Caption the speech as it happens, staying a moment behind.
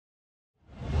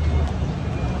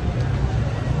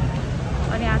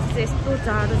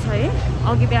जाडो छ है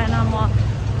अघि बिहान म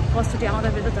कसरी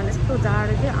आउँदाखेरि त झन् यस्तो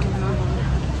जाडो थियो आउन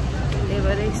त्यही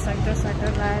भएर स्वेटर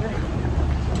लगाएर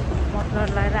मफलर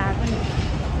लगाएर आएको नि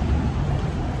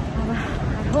अब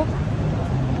आई होप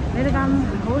मेरो काम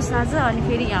होस् आज अनि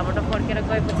फेरि यहाँबाट फर्केर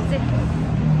गएपछि चाहिँ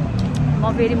म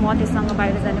फेरि मधेसँग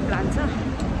बाहिर जाने प्लान छ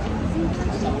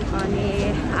अनि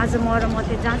आज म र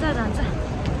मधे जहाँ जान्छ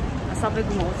सबै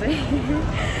घुमाउँछु है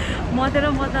मधे र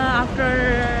म त आफ्टर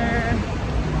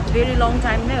भेरी लङ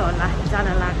टाइम नै होला जान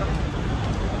लाग्यो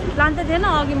प्लान त थिएन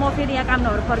अघि म फेरि यहाँ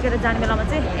कामहरू फर्केर जाने बेलामा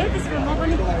चाहिँ त्यसको म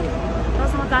पनि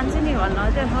तसँग जान्छु नि भन्नु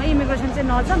चाहिँ इमिग्रेसन चाहिँ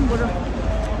नजाऊँ बरु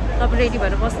तपाईँ रेडी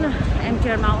भएर बस्नु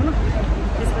एमटिआरमा आउनु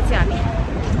त्यसपछि हामी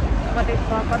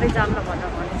कतै जाऊँ न भनेर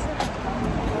भनेको छु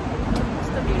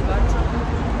यस्तो भिडभाड छ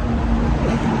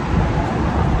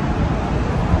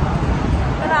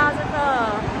तर आज त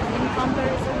in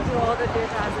comparison to other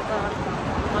date आज त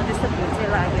मलाई त्यस्तो भिड चाहिँ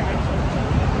लाग्यो है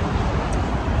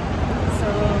सो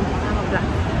आमा ब्ल्याक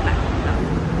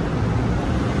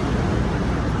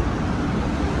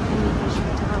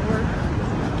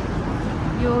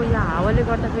यो यहाँ हावाले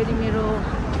गर्दाखेरि मेरो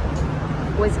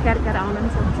भोइस क्यार आउन पनि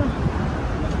सक्छ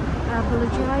आई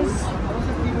एपोलोजाइज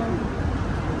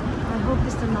आई होप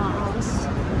त्यस्तो नआओस्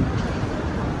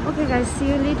okay guys C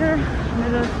you later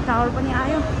मेरो टावर पनि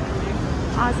आयो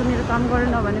आज मेरो काम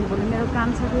गरेन भने भोलि मेरो काम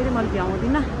छ फेरि मैले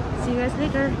भ्याउँदिनँ सी यू गाइस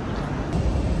लेटर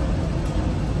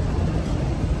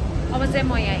अब चाहिँ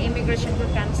म यहाँ इमिग्रेसनको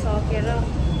काम सकेर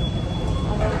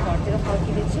अब घरतिर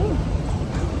फर्किँदैछु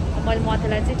मैले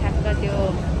मधेलाई चाहिँ ठ्याक्क त्यो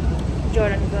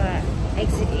जोर्डनको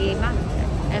एक्जिट एमा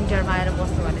एमटिआरमा आएर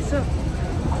बस्नु भनेको छु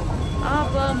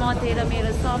अब मधे र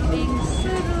मेरो सपिङ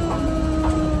सुरु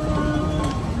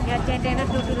यहाँ त्यहाँ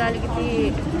टुटुलाई अलिकति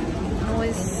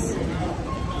नोइज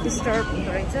डिस्टर्ब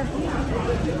हुँदो रहेछ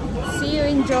सी यू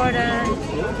इन जोर्डन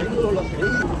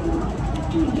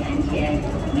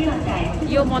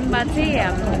यो मन्थमा चाहिँ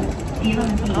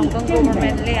हङकङ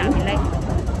गभर्मेन्टले हामीलाई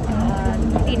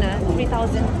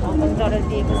 $3,000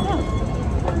 दिएको छ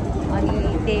अनि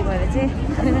त्यही भएर चाहिँ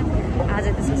आज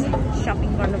त्यसपछि सपिङ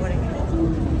गर्नु पऱ्यो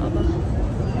अब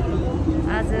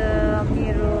आज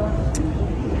मेरो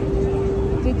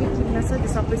के किन्न छ त्यो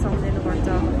सबै सम्झिनुपर्छ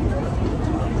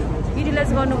युटिलाइज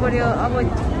गर्नु पऱ्यो अब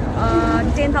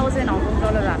 $10,000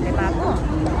 हङकङ हामीले पाएको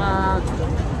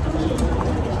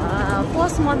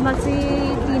फर्स्ट मन्थमा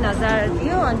चाहिँ 3,000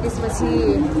 दियो अनि त्यसपछि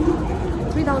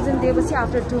 3,000 दिएपछि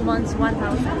आफ्टर 2 months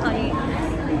 1,000 अनि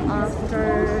आफ्टर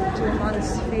 2 months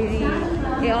फेरि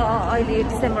अहिले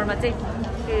डिसेम्बरमा चाहिँ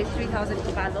फेरि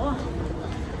 3,000 पालो हो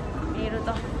मेरो त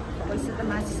पैसा त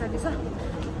मासिसकेछ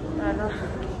तर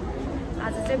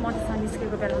आज चाहिँ मसँग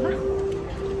निस्केको बेलामा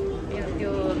मेरो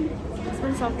त्यो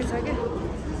पनि सकिसक्यो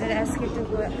मेरो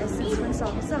एसकेटुको एसेन्स पनि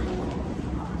सकिन्छ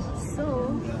सो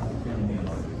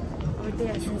अब त्यही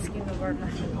एसेन्स किन्नु पर्ला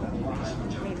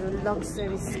मेरो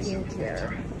लग्जरी स्किन केयर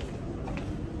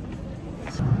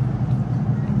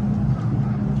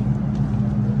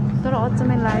तर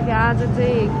अचम्मै लाग्यो आज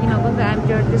चाहिँ किनको त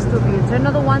एमटिआर त्यस्तो भिड छैन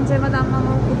त 1 चाहिँमा त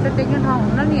आमामा खुट्टा टेक्ने ठाउँ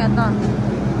हुन्न नि यहाँ त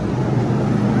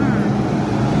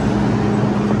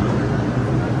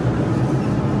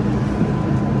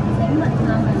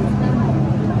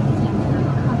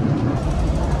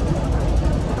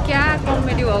क्या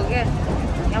कमेडी हो क्या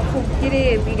यहाँ के अरे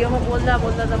भिडियोमा बोल्दा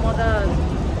त म त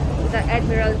उता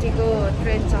एडमिरल्टीको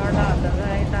ट्रेन चढ्दा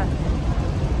यता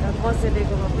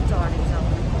बसेदेखिकोमा पनि चढेको छ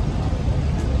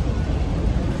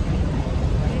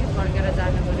फर्केर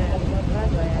जानु पऱ्यो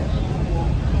भयो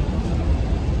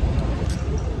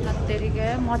त्यतिकै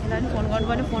मथेलाई पनि फोन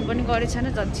गर्नुपर्ने फोन पनि गरेको छैन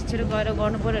झन् छिटो गएर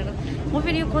गर्नु पऱ्यो म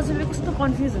फेरि यो कसैले कस्तो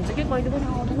कन्फ्युज हुन्छ कि कहिले पनि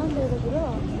आउँदैन नि त एउटा कुरो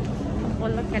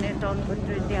बल्ल क्यानेडा टाउनको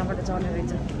ट्रेन त्यहाँबाट चढ्ने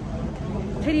रहेछ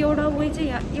फेरि एउटा वे चाहिँ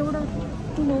यहाँ एउटा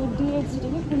कुनो डिएक्जिट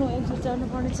कि कुनो एक्जिट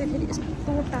जानुपर्ने चाहिँ फेरि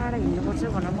यस्तो टाढा हिँड्नुपर्छ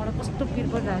भनेर मलाई कस्तो फिल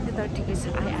गरिरहेको थियो तर ठिकै छ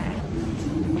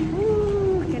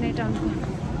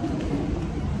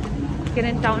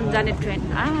क्यानेडा टाउन जाने ट्रेन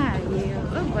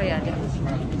आयो भइहाल्यो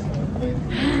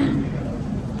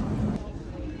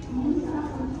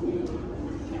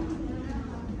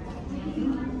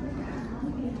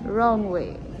wrong way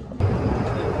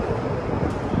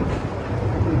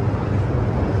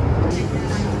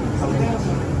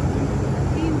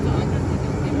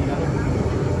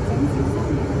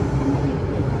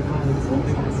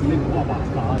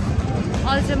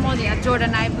अहिले म यहाँ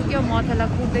जोर्डन आइपुग्यो म तल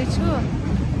कुद्दैछु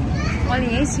मैले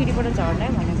यही सिडीबाट झर्ने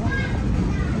भनेको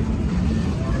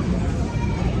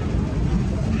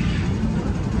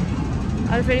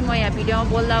अहिले फेरि म यहाँ भिडियोमा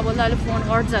बोल्दा अहिले फोन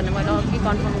गर्छ भने मैले अघि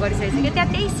कन्फर्म गरिसकेको छु कि त्यहाँ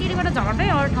त्यही सिडीबाट झर्दै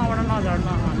अरू ठाउँबाट नझर्न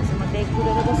भनेपछि म त्यही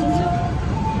कुदेर बसेको छु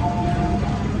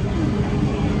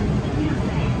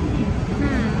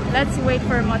Let's wait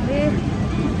for Mathe.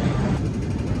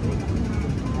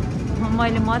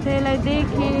 मैले मथेलाई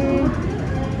देखेँ.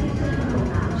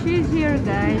 She's here,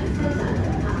 guys.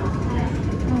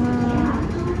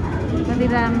 कति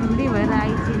राम्री भएर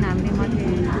आइछिन् हामीले मथे.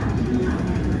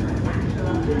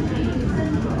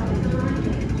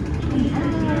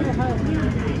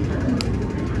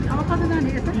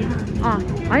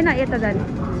 होइन यता जाने.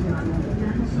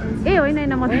 ए होइन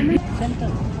होइन म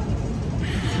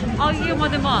अघि यो म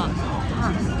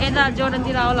यता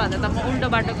जोर्डनतिर आउला भन्दा त म उल्टो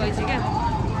बाटो गएछु क्या.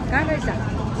 कहाँ गएछ?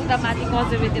 उता माथि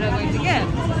कजोबेतिर गएछु क्या.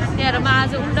 त्यहाँबाट म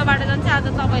आज उल्टो बाटो जान्छु. आज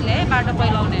तपाईँले है बाटो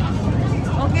पहिलाउने.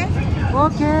 Okay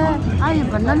okay. आइ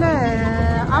भन्नाले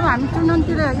अब हामी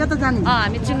चुननतिर यता जाने.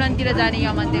 हामी चुननतिर जाने.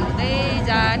 यमनले हुँदै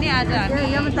जाने. आज हामी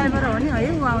यमन ताइबाट हो नि है.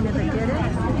 ऊ आउने त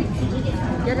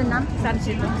के अरे नाम?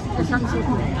 सामसिप. सामसिप.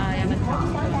 यमन.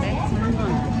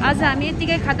 आज हामी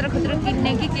यतिकै खात्र खुत्रो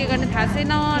किन्ने कि के गर्ने थाहा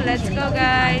छैन. Let's go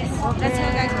guys. Let's go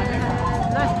guys.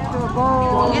 Let's go.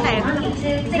 यता हेर्नु.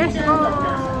 Let's go.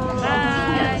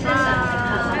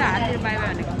 हाततिर बाई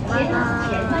बाई भनेको.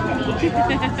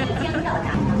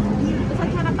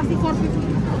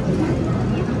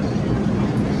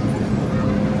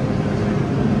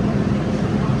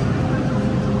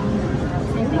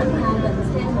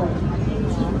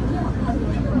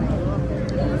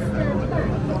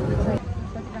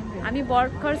 हामी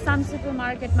भर्खर साम सुपर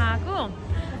मार्केटमा आएको.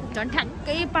 झन्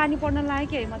ठ्याक्कै पानी पर्न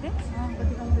लाग्यो है मात्रै.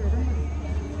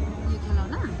 यो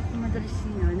खेलाउन मजाले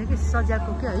होइन कि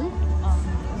सजाएको क्या है.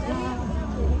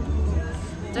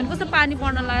 झन् कस्तो पानी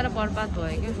पर्न लगाएर बर्बाद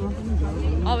भयो क्या.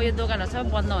 अब यो दोकानहरू सब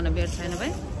बन्द हुन बेर छैन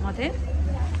भाइ. माथि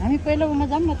हामी पहिलामा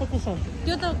जाऊँ न त. त्यसो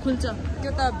त्यो त खुल्छ.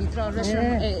 त्यो त भित्र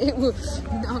रेस्टुरेन्ट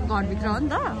घरभित्र हो नि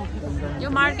त. यो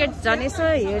मार्केट झन् यसो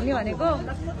हेर्ने भनेको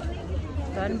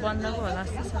झन् बन्द पो होला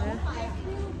जस्तो छ.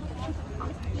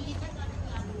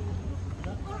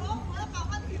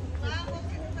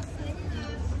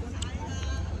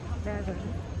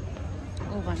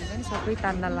 ऊ भनेको नि सबै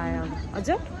तान्दा लायो.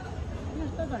 हजुर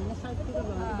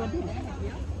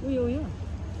उयो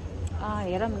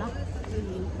हेरौँ न.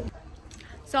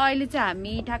 सो अहिले चाहिँ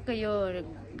हामी ठ्याक्कै यो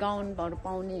गाउनहरू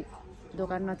पाउने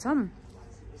दोकानमा छौँ.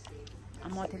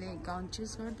 मथेले गाउन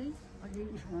चुज गर्दै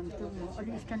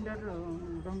अलिक स्ट्यान्डर्ड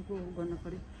रङको गर्नु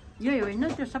पऱ्यो. यही होइन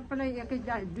त्यो सबैलाई एकै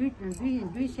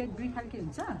दुई सेट दुई खालको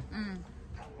हुन्छ.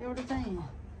 एउटा चाहिँ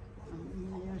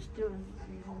त्यो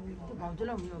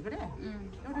भाउजूलाई हुने हो के अरे.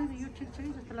 एउटा यो ठिक छ कि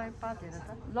जस्तो लाग्यो. पात हेर त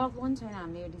लगेको पनि छैन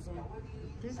हामीले यो डिजाइन.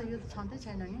 त्यही त यो त छँदै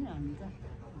छैन नि. हामी त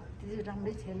त्यो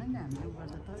राम्रै थिएन नि हामीले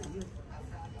गर्दा त. यो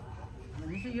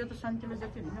भनेपछि यो त शान्तिलाई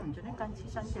जति हुने हुन्छ नि. कान्छी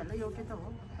शान्तिहरूलाई एउटै त हो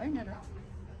होइन र.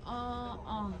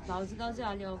 भाउजू दाजु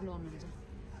अलि अग्लो हुनुहुन्छ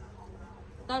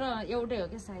तर एउटै हो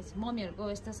क्या साइज. मम्मीहरूको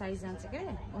यस्तो साइज जान्छ क्या.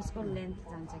 उसको लेन्थ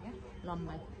जान्छ क्या.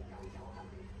 लम्बाइ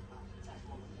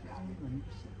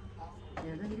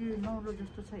हेर यो नौलो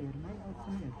जस्तो छ. हेर्नु है.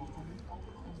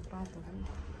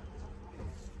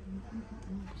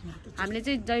 हामीले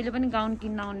चाहिँ जहिले पनि गाउन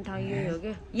किन्न आउने ठाउँ यही हो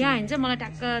क्या. यहाँ हिँड्छ मलाई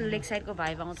ट्याक्क लेग साइडको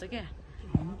भाइब आउँछ क्या.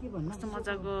 कस्तो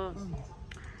मजाको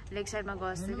लेग साइडमा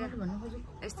गएको क्या.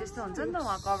 यस्तो यस्तो हुन्छ नि त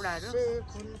उहाँ कपडाहरू.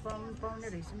 पाउने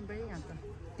रहेछ नि भाइ यहाँ त.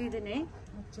 दिँदैन है.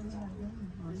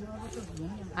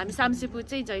 हामी सामसिपु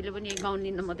चाहिँ जहिले पनि गाउन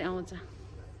लिन मात्रै आउँछ.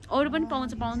 अरू पनि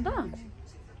पाउँछ पाउनु त.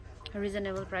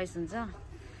 रिजनेबल प्राइस हुन्छ.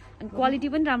 अनि क्वालिटी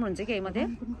पनि राम्रो हुन्छ क्या. मात्रै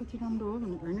कति राम्रो हो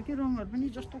भनेको होइन कि. रङहरू पनि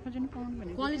जस्तो खोजे नि पाउनु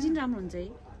भने क्वालिटी पनि राम्रो हुन्छ है.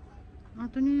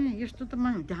 त नि यस्तो त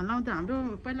ध्यान लाउँदा हाम्रो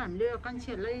पहिला हामीले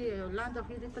कान्छीहरूलाई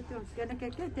लाँदाखेरि त त्यो के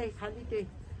त्यही खालि त्यही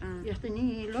यस्तो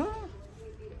निलो.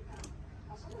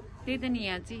 त्यही त नि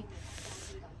यहाँ चाहिँ.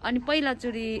 अनि पहिला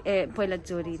चोरी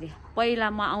रे. पहिला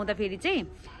म आउँदाखेरि चाहिँ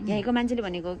यहीँको मान्छेले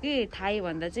भनेको कि थाई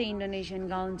भन्दा चाहिँ इन्डोनेसियन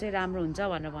गाउन चाहिँ राम्रो हुन्छ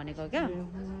भनेर भनेको क्या.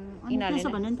 यिनीहरूले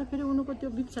भने त फेरि उनीको त्यो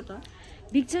बिग्छ त.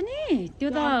 बिग्छ नि त्यो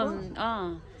त.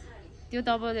 त्यो त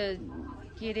अब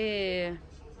के अरे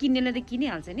किन्नेले त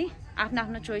किनिहाल्छ नि. आफ्नो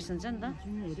आफ्नो चोइस हुन्छ नि त.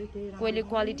 कोहीले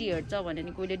क्वालिटी हेर्छ भने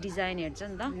नि कोहीले डिजाइन हेर्छ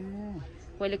नि त.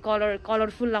 कोहीले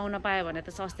कलरफुल लाउन पायो भने त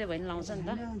सस्तै भयो नि लाउँछ नि त.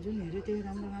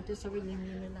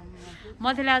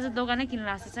 मथेले आज दोकानै किन्नु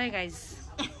लाग्छ है गाइज.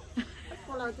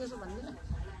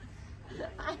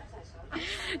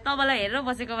 तपाईँलाई हेरेर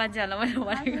बसेको मान्छेहरूलाई मैले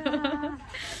भनेको.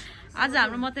 आज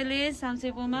हाम्रो मथेले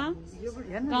सामसेपोमा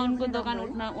गाउनको दोकान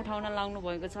उठाउन लाग्नु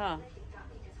भएको छ.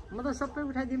 म त सबै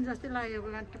उठाइदिउँ जस्तै लाग्यो.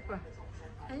 टुप्पा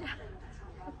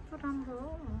राम्रो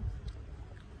हो.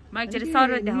 म एकचोटि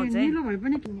सर देखाउँछु है. भए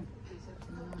पनि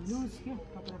लुज के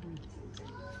कपडा पनि.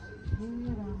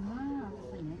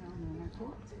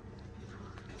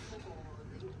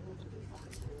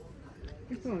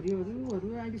 यस्तो हरियोहरू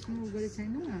अहिलेसम्म गरेको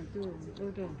छैन. त्यो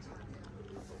एउटा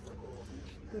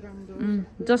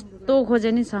जस्तो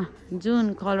खोजे नि छ जुन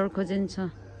कलर खोजे नि छ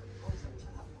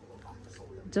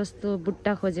जस्तो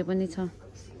बुट्टा खोजे पनि छ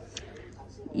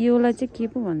योलाई चाहिँ के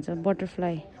पो भन्छ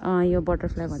बटरफ्लाई यो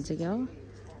बटरफ्लाई भन्छ क्या हो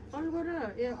अल्गो र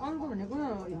अल्गो भनेको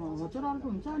हजुर अल्गो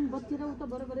हुन्छ अनि बत्ती र उता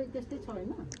बराबरै त्यस्तै छ हैन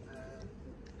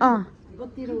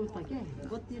बत्ती र उता के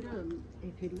बत्ती र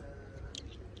फेरि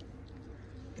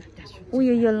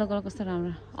उयो येल्लो कलर कस्तो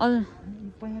राम्रो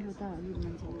पहेँलो त अलि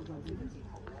मान्छे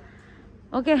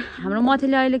ओके हाम्रो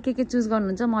मथीले अहिले के चुज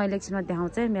गर्नुहुन्छ म अहिले एकछिनमा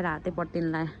देखाउँछु है मेरो हातै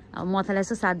पट्टिनलाई अब मथीलाई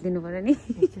यसो साथ दिनु पर्यो नि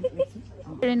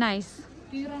भेरी नाइस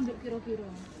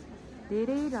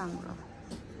धेरै राम्रो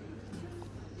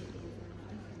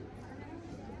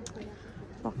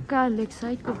पक्का लेक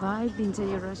साइडको भाइब दिन्छ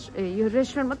यो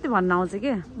रेस्टुरेन्ट मात्रै भन्न आउँछ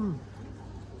क्या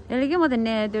यसले के म त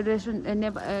त्यो रेस्टुरेन्ट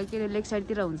के अरे लेक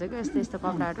साइडतिर हुन्छ क्या यस्तो यस्तो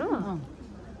कपडाहरू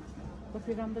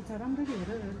कति राम्रो छ राम्ररी हेर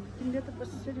तिमीले त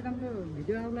कसरी राम्रो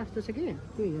भिडियो आउला जस्तो छ कि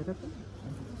त्यो हेर त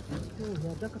त्यो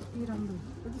हेर्दा कति राम्रो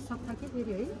कति सफा के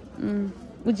फेरि है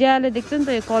उज्याले देख्छ नि त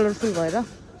यो कलरफुल भएर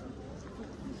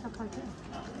सफा के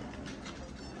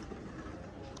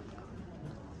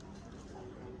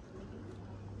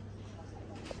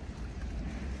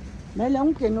मैले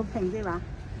ल्याउँ केनो फ्याङ्दै भए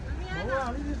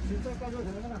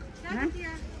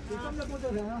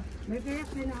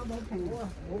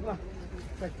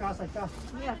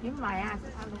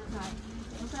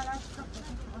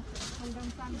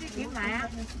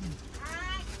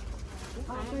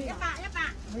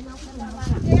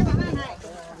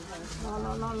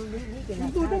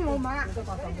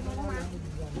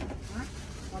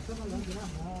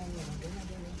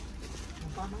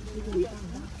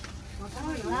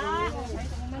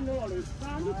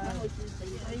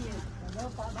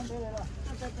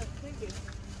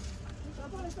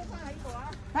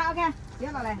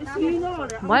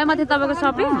भयो माथि तपाईँको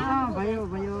सपिङ भयो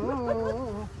भयो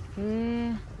ए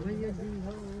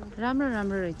राम्रो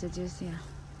राम्रो रहेछ जेस यहाँ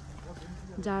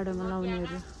जाडोमा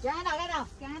लाउनेहरू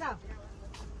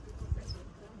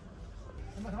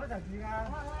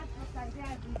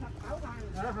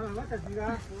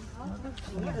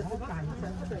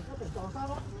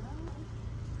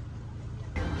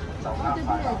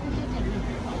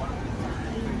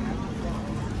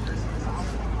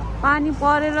पानी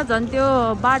परेर झन् त्यो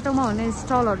बाटोमा हुने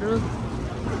स्टलहरू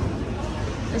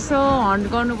यसो हन्ट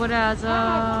गर्नु पर्यो आज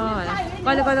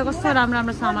कहिले कहिले कस्तो राम्रो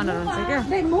राम्रो सामानहरू हुन्छ क्या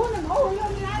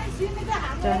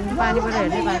पानी परेर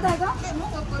हेर्दै पाएन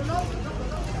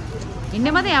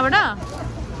हिँड्ने मात्रै यहाँबाट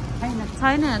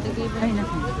छैन त्यो केही छैन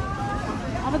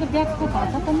अब त ब्यागको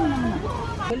खर्च त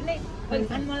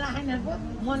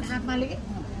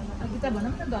त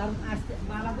भनौँ न घर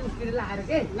बाबा त उसले लगाएर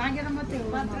के लागेर मात्रै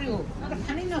हो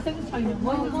खानै नसकेको छैन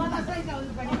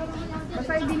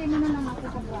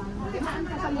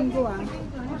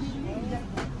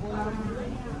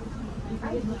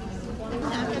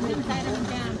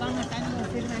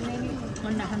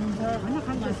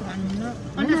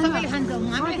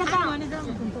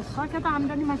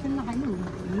आम्दानी मासु नखानु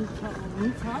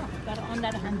हुन्छ तर अन्डा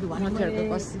खान्छु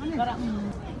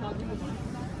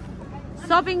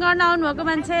सपिङ गर्न आउनुभएको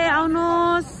मान्छे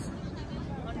आउनुहोस्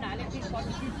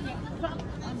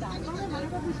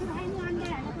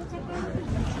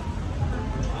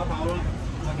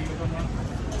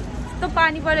यस्तो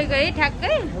पानी परेको है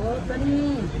ठ्याक्कै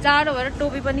जाडो भएर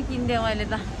टोपी पनि किनिदिएँ मैले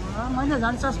त मैले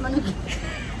झन् चस्मा नि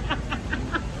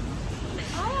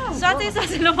साँच्चै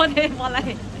सजिलो पऱ्यो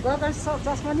मलाई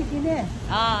चस्मा नि किने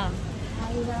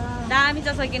दामी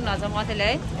चस्मा किन्नु छ मथेले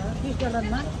है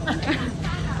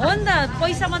 $30 हो नि त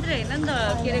पैसा मात्रै होइन नि त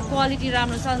के अरे क्वालिटी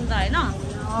राम्रो छ नि त होइन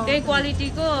त्यही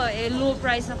क्वालिटीको लो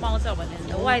प्राइसमा पाउँछ भने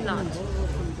why not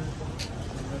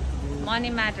money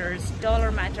matters dollar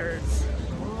matters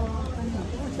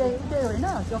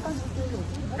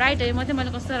right है म चाहिँ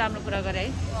मैले कस्तो राम्रो कुरा गरेँ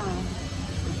है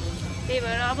त्यही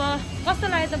भएर अब कस्तो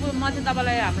लाग्यो त म चाहिँ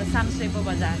तपाईँलाई हाम्रो सामसेको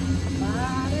बजार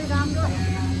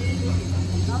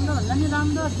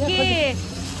के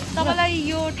तपाईँलाई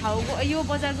यो ठाउँको यो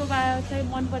बजारको चाहिँ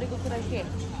मन परेको कुरा के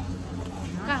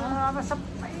अब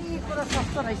सबै कुरा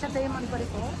सस्तो रहेछ त्यही मन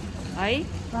परेको हो है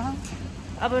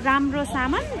अब राम्रो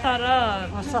सामान तर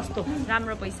सस्तो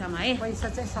राम्रो पैसामा है पैसा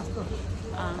चाहिँ सस्तो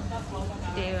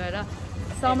त्यही भएर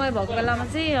समय भएको बेलामा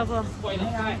चाहिँ अब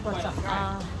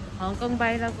हङकङ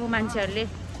बाहिरको मान्छेहरूले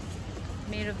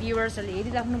मेरो भ्युवर्सहरूले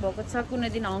हेरिराख्नु भएको छ कुनै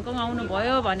दिन हङकङ आउनु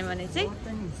भयो भन्यो भने चाहिँ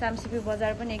सामसिपी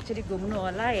बजार पनि एकचोटि घुम्नु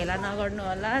होला हेला नगर्नु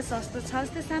होला सस्तो छ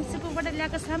जस्तै सामसिपीबाट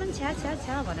ल्याएको सामान छ्या छ्या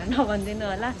छ्या भनेर नभनिदिनु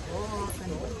होला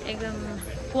एकदम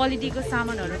क्वालिटीको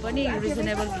सामानहरू पनि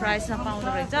रिजनेबल प्राइसमा पाउँदो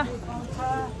रहेछ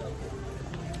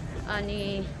अनि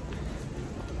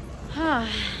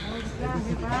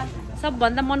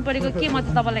सबभन्दा मन परेको के म त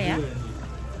तपाईँलाई यहाँ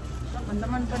सबभन्दा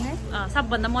मन पर्ने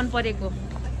सबभन्दा मन परेको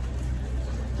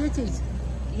के चिज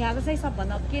यहाँको चाहिँ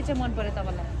सबभन्दा के चाहिँ मन पर्यो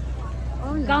तपाईँलाई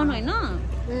गाउन होइन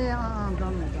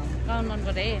गाउन मन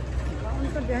पर्यो है गाउन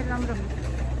त धेरै राम्रो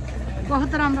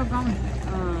बहुत राम्रो गाउन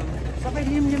सबै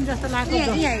लिम जस्तो लाग्छ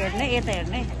यहाँ हेर्ने यता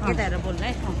हेर्ने यता हेरेर बोल्ने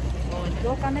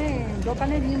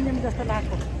दोकानै लिम जस्तो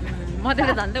लाग्छ म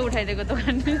त्यसले झन्डै उठाइदिएको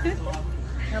दोकान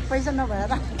पैसा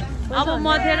नभएर अब म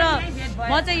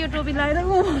चाहिँ यो टोपी लगाएर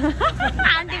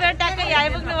आन्टीबाट ट्याक्कै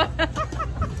आइपुग्नु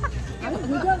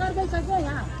भिडियो गर्दैछ क्या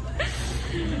यहाँ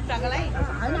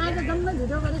होइन आज जम्मै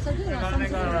भिडियो गरिसक्यो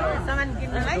सामान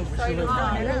किन्नलाई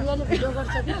भिडियो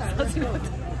गर्छ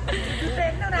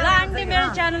ल आन्टी मेरो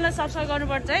च्यानललाई सब्सक्राइब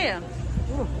गर्नुपर्छ है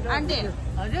आन्टी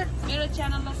हजुर मेरो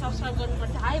च्यानललाई सब्सक्राइब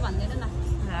गर्नुपर्छ हाई भन्दैन न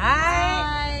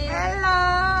हाई हेलो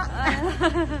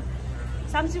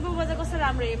सामसिङको चाहिँ कस्तो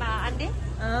राम्रो हेमा आन्टी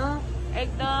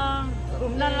एकदम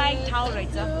घुम्न लायक ठाउँ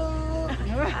रहेछ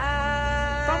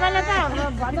तपाईँलाई त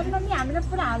भदनमा नि हामीले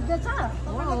पुरा हालिदिएछ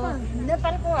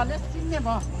नेपालकोहरूले चिन्ने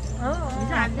भयो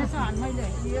हालिदिएछ मैले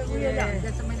उयोले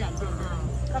हालिदिएछ मैले हालिदिएछ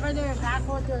तपाईँले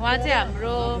गएको त्यो उहाँ चाहिँ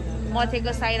हाम्रो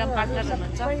मथेको साइराम पार्टनर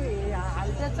हुनुहुन्छ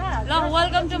हालिदिएछ ल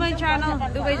वेलकम टु माई च्यानल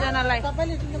दुवैजनालाई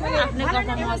आफ्नै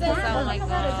कपमा मस्त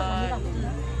छ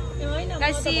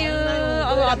गाइस सी यू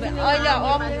अब अहिले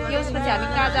त्यसपछि हामी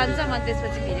कहाँ जान्छ म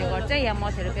त्यसपछि भिडियो गर्छ यहाँ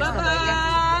मथेर व्यस्त भयो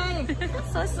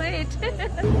सो स्वीट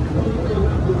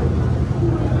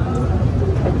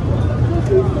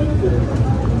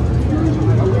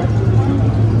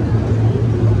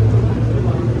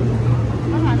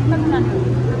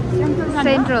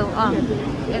सेन्ट्रल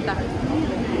यता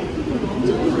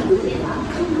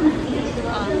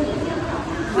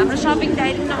हाम्रो सपिङ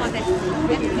डाइरी न मात्रै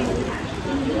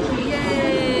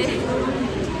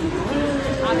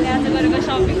हामीले आज गरेको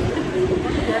सपिङ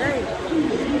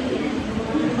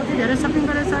कति धेरै सपिङ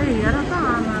गरेछ हेर त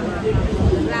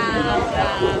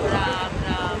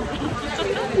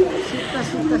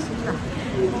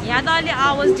यहाँ त अहिले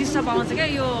आवाज डिस्टर्ब आउँछ क्या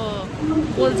यो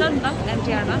बोल्छ नि त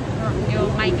एमटिआरमा यो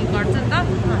माइकिङ गर्छ नि त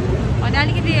अनि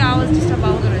अलिकति आवाज डिस्टर्ब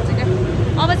आउँदो रहेछ क्या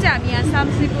अब चाहिँ हामी यहाँ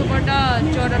सामसिङबाट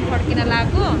जोर्डन फर्किन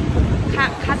लागेको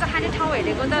खाजा खाने ठाउँ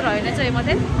हेरेको त रहेन चाहिँ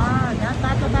मात्रै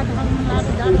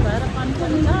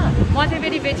मात्रै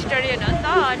फेरि भेजिटेरियन हो नि त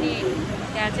अनि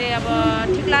त्यहाँ चाहिँ अब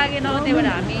ठिक लागेन त्यही भएर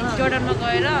हामी जोर्डनमा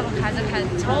गएर अब खाजा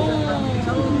खान्छौँ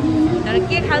तर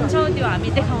के खान्छौँ त्यो हामी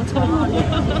देखाउँछौँ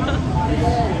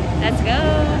लेट्स गो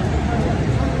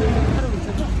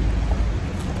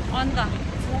अन्त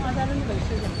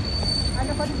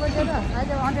अहिले कति बजेर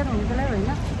अहिले अँध्यारो हुनुको लागि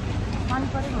होइन पानी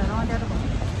परेको भएर अँध्यारो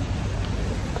भयो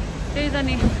त्यही त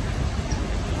नि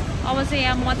अब चाहिँ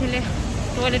यहाँ मथीले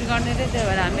टोइलेट गर्ने थियो त्यही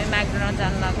भएर हामी म्याकडोनल्ड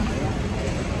जानु लाग्यो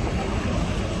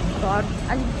घर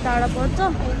अलिक टाढा पर्छ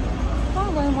कहाँ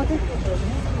गयो मथी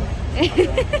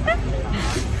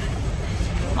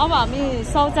अब हामी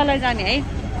शौचालय जाने है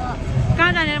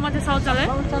कहाँ जाने मात्रै शौचालय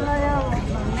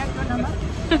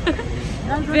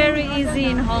भेरी इजी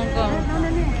इन हङकङ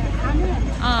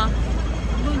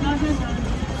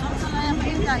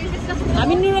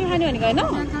हामी नुडल खाने भनेको होइन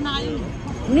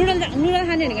नुडल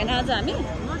खाने भनेको होइन आज हामी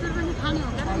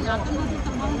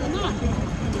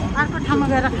अर्को ठाउँमा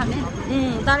गएर खाने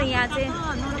तर यहाँ चाहिँ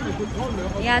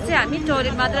हामी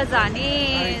टोइलेट मात्र जाने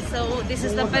so this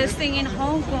is the best thing in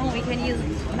Hong Kong we can use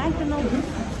McDonald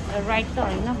right त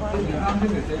होइन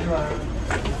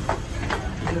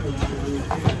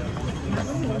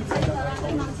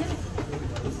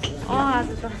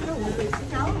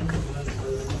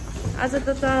आज त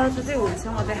चाहिँ हुन्छ म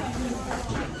त्यहाँ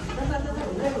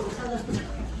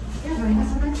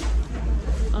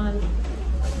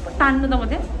तान्नु त म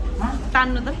त्यहाँ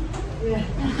तान्नु त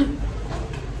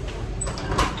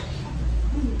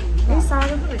ए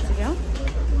साह्रो पो रहेछ क्या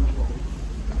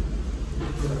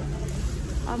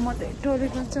अब म त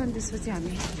टोइलेट जान्छु अनि त्यसपछि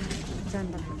हामी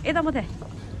जान्दा यता म त्यहाँ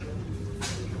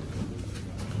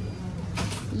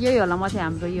यही होला म चाहिँ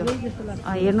हाम्रो यो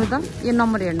हेर्नु त यो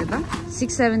नम्बर हेर्नु त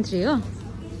 673 हो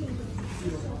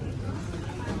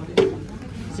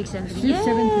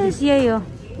 673 यही हो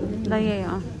ल यही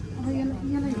हो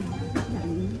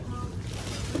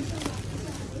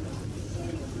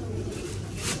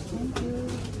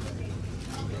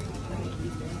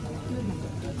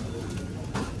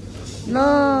ल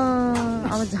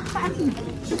अब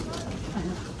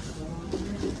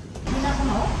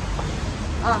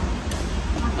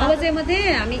अब चाहिँ मात्रै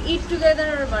हामी इट टुगेदर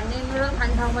भन्ने नुडल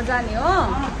खाने ठाउँमा जाने हो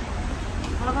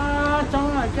अब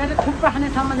के अरे थुक्पा खाने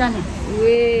ठाउँमा जाने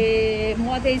ए म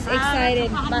चाहिँ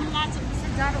एक्साइटेड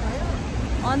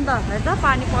अन्त हेर त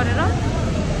पानी परेर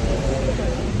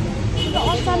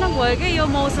अचानक भयो कि यो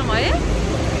मौसम है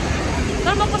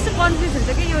तर म कस्तो कन्फ्युज हुन्छ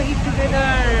कि यो इट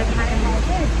टुगेदर खानामा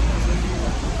चाहिँ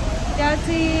त्यहाँ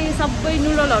चाहिँ सबै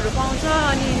नुडलहरू पाउँछ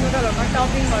अनि नुडलहरूमा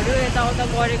टपिङहरू यताउता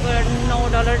गरेको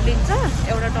 $9 लिन्छ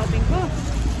एउटा टपिङको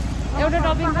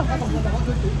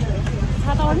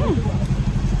थाहा त भने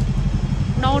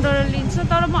 $9 लिन्छ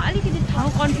तर म अलिकति ठाउँ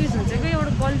कन्फ्युज हुन्छ कि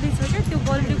एउटा गल्ली छ क्या त्यो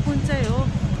गल्ली कुन चाहिँ हो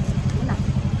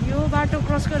यो बाटो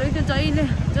क्रस गरेर त्यो जहिले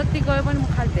जति गयो पनि म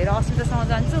खालि धेरै असुविधासँग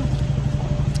जान्छु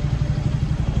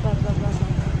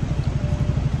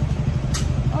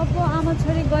अब आमा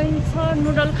छोरी गइन्छ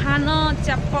नुडल खान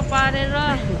च्याप्प पारेर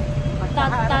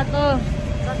तातो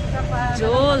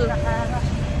झोल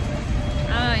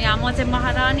यहाँ म चाहिँ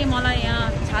महारानी मलाई यहाँ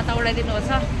छाता उडाइदिनु छ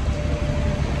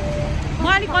म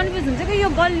अलिक कन्फ्युज हुन्छ कि यो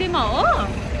गल्लीमा हो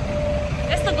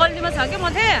यस्तो गल्लीमा छ क्या म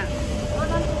थिएँ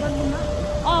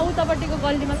उतापट्टिको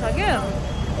गल्लीमा छ क्या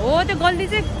हो त्यो गल्ली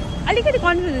चाहिँ अलिकति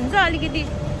कन्फ्युज हुन्छ अलिकति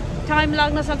टाइम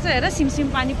लाग्न सक्छ हेर सिमसिम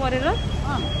पानी परेर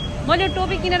मैले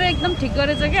टोपी किनेर एकदम ठिक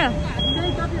गरेछ क्या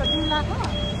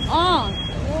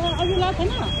अघि लाएको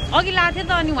थिएँ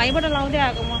त अनि वहीँबाट लाउँदै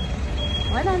आएको म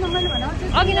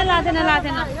अघि नै लाथेन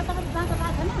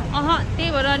त्यही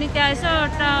भएर अनि त्यहाँ यसो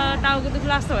टाउको दुख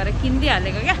लाग्छ भएर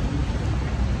किनिदिइहालेको क्या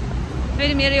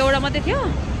फेरि मेरो एउटा मात्रै थियो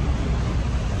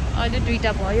अहिले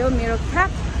 2टा भयो मेरो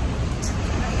ख्याप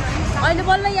अहिले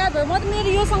बल्ल याद भयो म त मेरो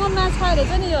योसँग म्याच खाएर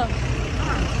छ नि यो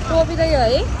टोपी त यो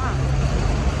है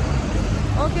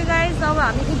ओके गाइस अब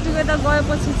हामी इट टुगेदर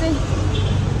गएपछि चाहिँ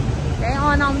त्यहीँ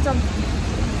आउँछ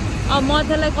अब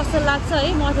मध्येलाई कस्तो लाग्छ है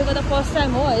मध्येको त फर्स्ट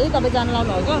टाइम हो है तपाईँ जानु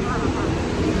लानुभएको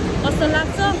कस्तो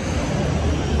लाग्छ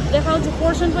देखाउँछु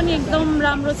पोर्सन पनि एकदम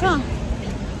राम्रो छ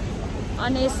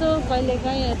अनि यसो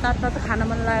कहिलेकाहीँ तातो खान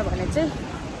मन लाग्यो भने चाहिँ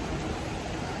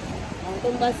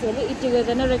हङकङवासीहरूले इट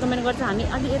टुगेदर नै रेकमेन्ड गर्छ हामी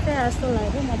अलि यतै जस्तो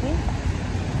लाग्यो म चाहिँ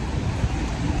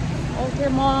ओके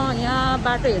म यहाँ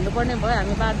बाटो हेर्नुपर्ने भयो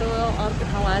हामी बाटो अर्को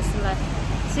ठाउँ आयो जस्तो लाग्यो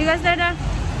सिगास दादा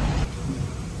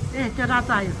ए त्यो रात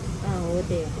आयो हो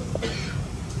त्यही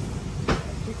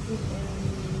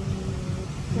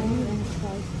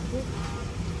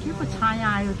के को छाया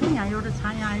आयो कि यहाँ एउटा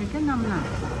छाया आयो क्या नम्ना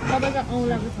तपाईँको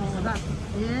औँलाको छ होला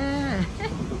ए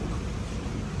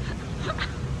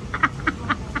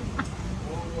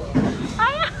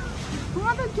म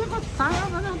त के को छाया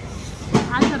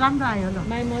आज राम्रो आयो ल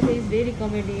my mother is very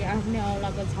comedy आफ्नै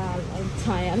औँलाको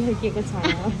छायालाई के को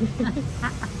छाया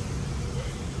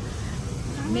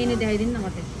मेनु देखाइदिनु न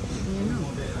मात्रै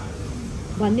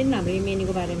भनिदिनु न हाम्रो यो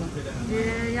मेनुको बारेमा ए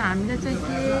हामीले चाहिँ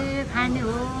के खाने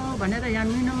हो भनेर यहाँ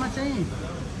मेनुमा चाहिँ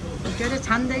के अरे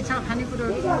छान्दैछ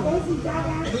खानेकुराहरू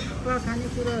थुक्पा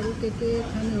खानेकुराहरू के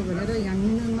खाने हो भनेर यहाँ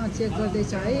मेनुमा चेक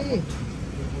गर्दैछ है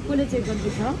कसले चेक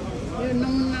गर्दैछ यो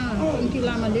नमुना पङ्की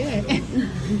लामाले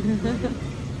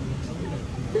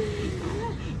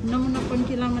नमुना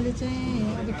पङ्की लामाले चाहिँ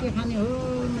अब के खाने हो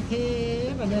माथे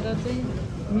भनेर चाहिँ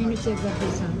मेनु चेक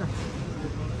गर्दैछ ल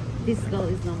दिस गर्ल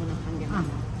इज नमुना खाने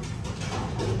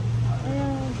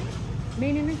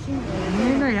मेनु नै चिन्नु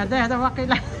मेनु हेर्दा हेर्दा वाक्कै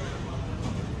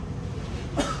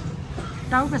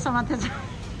टाउको समाते छ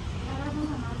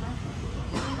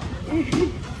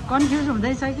कन्फ्युज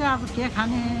हुँदैछ कि अब के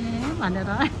खाने भनेर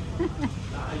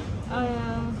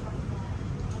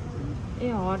ए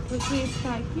हट के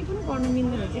पनि गर्नु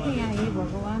मिल्दैन रहेछ कि यहाँ हे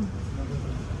भगवान्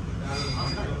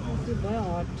भयो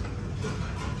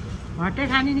हटे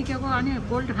खाने नि के को अनि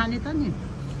कोल्ड खाने त नि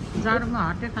जाडोमा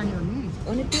हटे खाने हो नि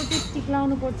अनि त्यो चाहिँ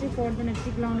टिक्लाउनु पर्छ पर्दैन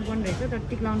टिक्लाउनु पर्ने रहेछ तर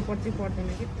टिक्लाउनु पर्छ पर्दैन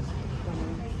कि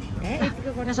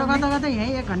त्यसो गर्दा गर्दा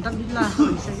यहीँ 1 घन्टा बित्ला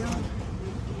भइसक्यो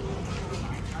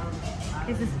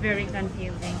This is very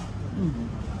confusing.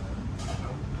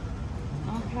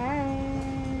 Okay.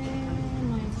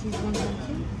 My cheese 1, 2,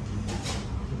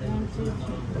 3.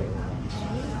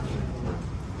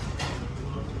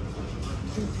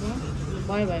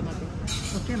 Bye bye, Mati.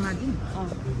 Okay, Mati.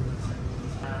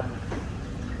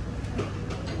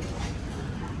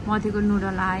 Mati ko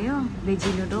noodle आयो,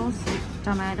 veggie noodles,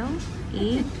 tomato,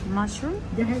 egg, mushroom.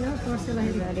 देखेगा पर्से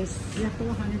रहेगा Lettuce. यस्तो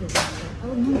खाने रहेछ अब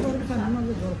नुन पर्छ खाना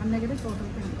झोल खाने के total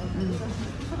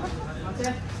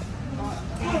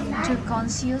To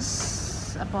conscious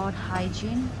about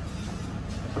hygiene.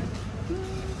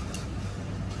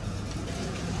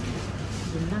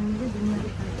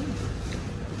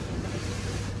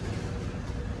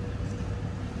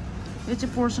 यो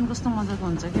चाहिँ पोर्सन कस्तो मजाको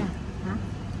हुन्छ क्या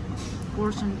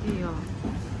पोर्सन के हो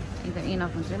एकदम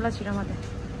इनफ हुन्छ ल छिटो मात्रै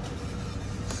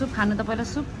सुप खानु त पहिला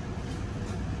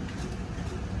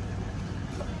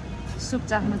सुप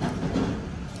चाख्नु त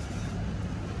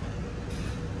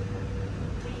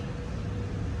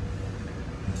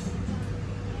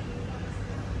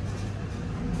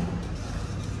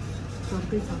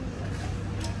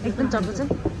एकदम चर्को छ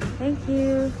थ्याङ्क यू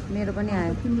मेरो पनि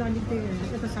आयो तिमीलाई अलिक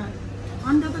यता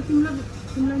अन्डा त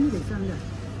तिमीलाई नि भेट्छ अन्डा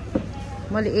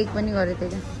मैले एक पनि गरेँ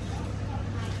त्यही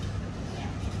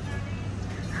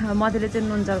मधेले चाहिँ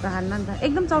नुन चर्को खान्न नि त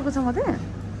एकदम चर्को छ मधे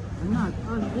होइन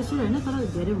बेसी होइन तर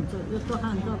धेरै हुन्छ यस्तो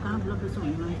खान्छ कहाँ ब्लड प्रेसर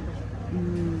हुने मान्छे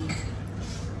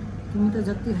तिमी त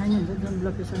जति खाने हुन्छ एकदम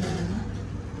ब्लड प्रेसर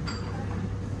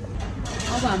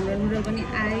अब हाम्रो नुडल पनि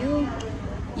आयो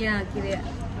यहाँ के अरे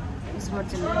उसबाट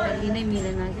चाहिँ लिनै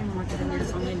मिलेन क्या म त मेरो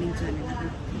सँगै लिन्छु भनेर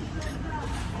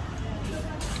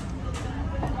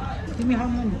तिमी खाऊ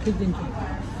म खिचिदिन्छु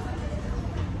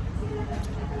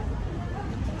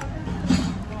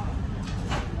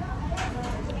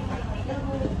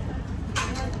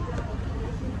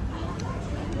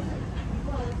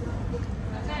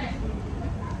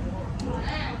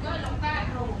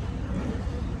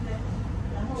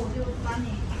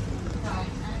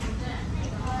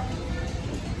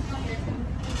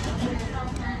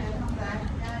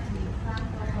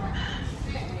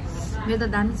मेरो त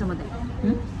दामी छ मात्रै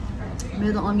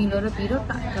मेरो त अमिलो र पिरो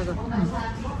टाक्काको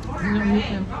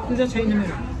पिरो छैन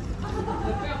मेरो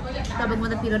तपाईँको म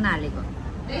त पिरो नहालेको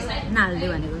नहाल्दै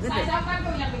भनेको क्या त्यो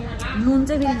नुन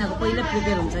चाहिँ फेरि यिनीहरूको पहिला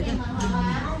प्रिपेयर हुन्छ क्या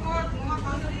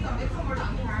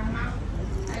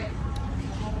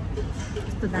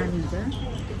यस्तो दामी हुन्छ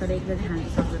तर एकचोटि खानु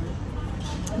सक्दैन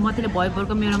मथेले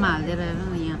भयभरको मेरोमा हालिदिएर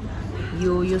यहाँ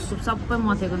यो सुप सबै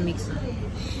मथेको मिक्स छ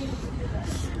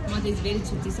म चाहिँ भेरी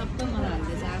छुट्टी सबै मलाई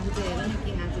हाल्दैछ आफू चाहिँ हेर न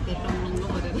के खान्छ त्यो टङ्गो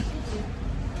गरेर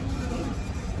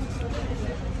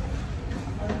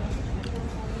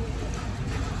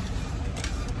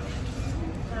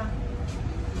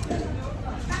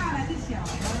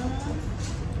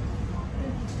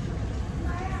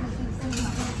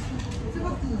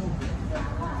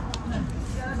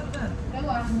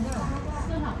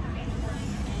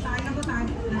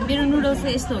मेरो नुडल्स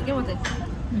चाहिँ यस्तो हो क्या म चाहिँ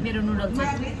मेरो नुडल्स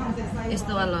चाहिँ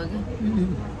यस्तो वाला हो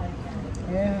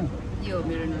क्या यो हो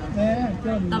मेरो नुडल्स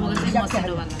तपाईँको चाहिँ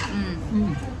मसिनो वाला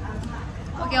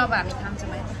ओके अब हामी खान्छौँ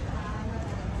है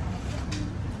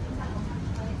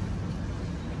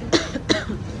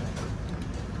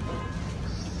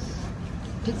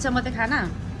ठिक छ मात्रै खाना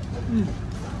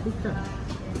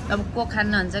अब को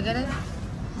खान्न हुन्छ के अरे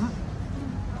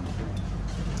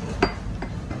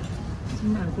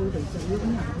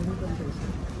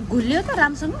घुल्यो त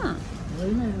राम्रोसँग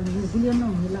होइन गुलियो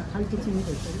नहुनेलाई खाल्टी चिनी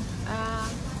भन्छ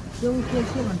त्यो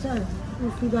के भन्छ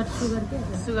सुगर के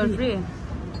सुगर फ्री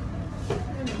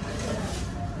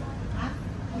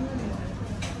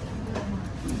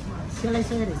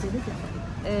सेलाइसकेको रहेछ कि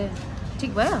ए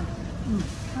ठिक भयो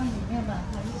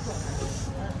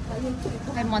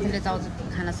खै मधेले चाउचाउ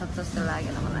खान सक्छ जस्तो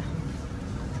लागेन मलाई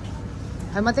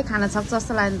खै मात्रै खान सक्छ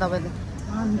जस्तो लागेन तपाईँले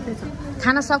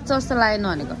खान सक्छ जस्तो लागेन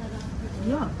भनेको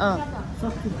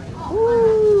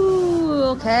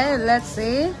ओके लेट्स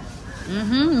सी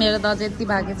मेरो त अझै यति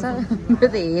बाँकी छ मेरो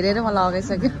त हेरेर मलाई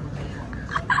अगाइसक्यो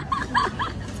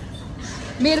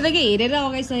मेरो त के हेरेर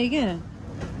अगाइसक्यो क्या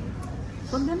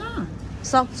सक्दैन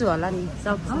सक्छु होला नि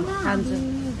सक्छु खान्छु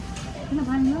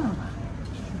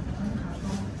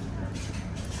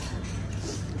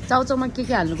चाउचाउमा के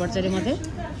हाल्नुपर्छ अरे मात्रै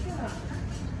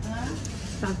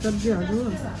सागसब्जीहरू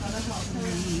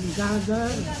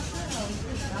गाजर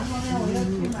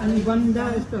अनि बन्दा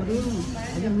यस्तोहरू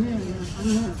हाल्यो भने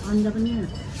अन्डा पनि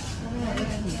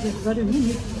गऱ्यो भने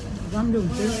राम्रो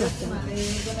हुन्छ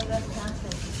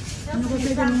अनि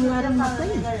कसैले मिलाएर मात्रै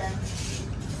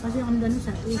अझै अन्डा नि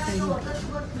चाहियो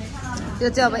त्यो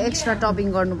चाहिँ अब एक्स्ट्रा टपिङ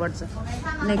गर्नुपर्छ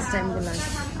नेक्स्ट टाइमको लागि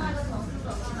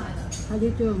खालि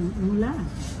त्यो मुला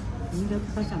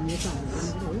फर्स्ट हामीले त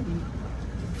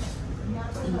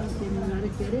हाल्नु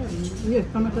के अरे उयो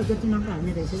टमाटर जति नम्बर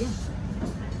हाल्ने रहेछ क्या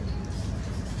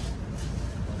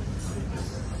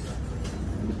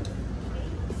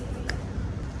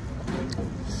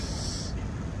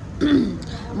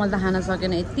मैले त खान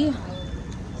सकेन यति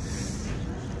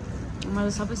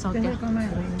मैले सबै सकेँ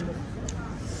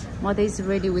म त इज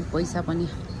रेडी विथ पैसा पनि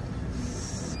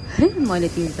है मैले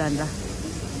तिर्छ अन्त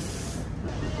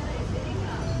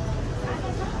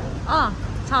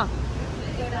छ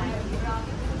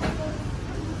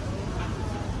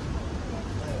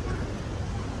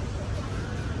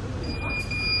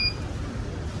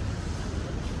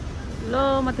ल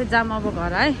म त जाम अब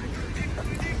घर है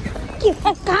के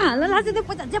कहाँ हाल्नु लाग्छ त्यो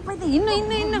पैसा जे पैसा हिँड्नु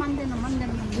हिँड्नु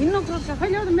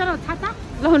मेरो छाता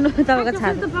ल तपाईँको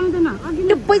छाता पाउँदैन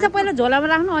त्यो पैसा पहिला झोलामा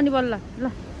राख्नु अनि बल्ल ल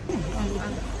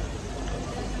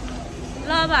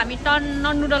अब हामी टन्न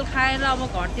नुडल खाएर अब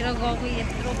घरतिर गएको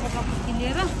यत्रो पक्की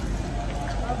लिएर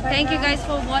thank you guys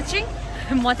for watching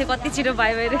म चाहिँ कति छिटो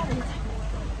by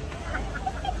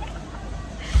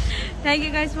Thank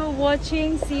you guys for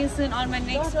watching. See you soon on my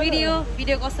next video.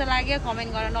 Video कस्तो लाग्यो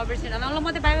कमेन्ट गर्न नबिर्सिनु होला। ल म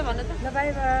त बाइ बाइ भन्नु त। ल bye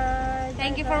bye.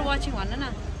 Thank you for watching भन्नु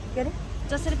न। के अरे?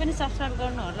 जसरी पनि सब्स्क्राइब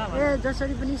गर्नु होला ए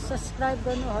जसरी पनि सब्स्क्राइब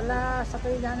गर्नु होला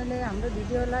सबैजनाले हाम्रो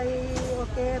भिडियोलाई।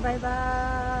 Okay bye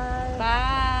bye.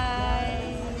 बाइ।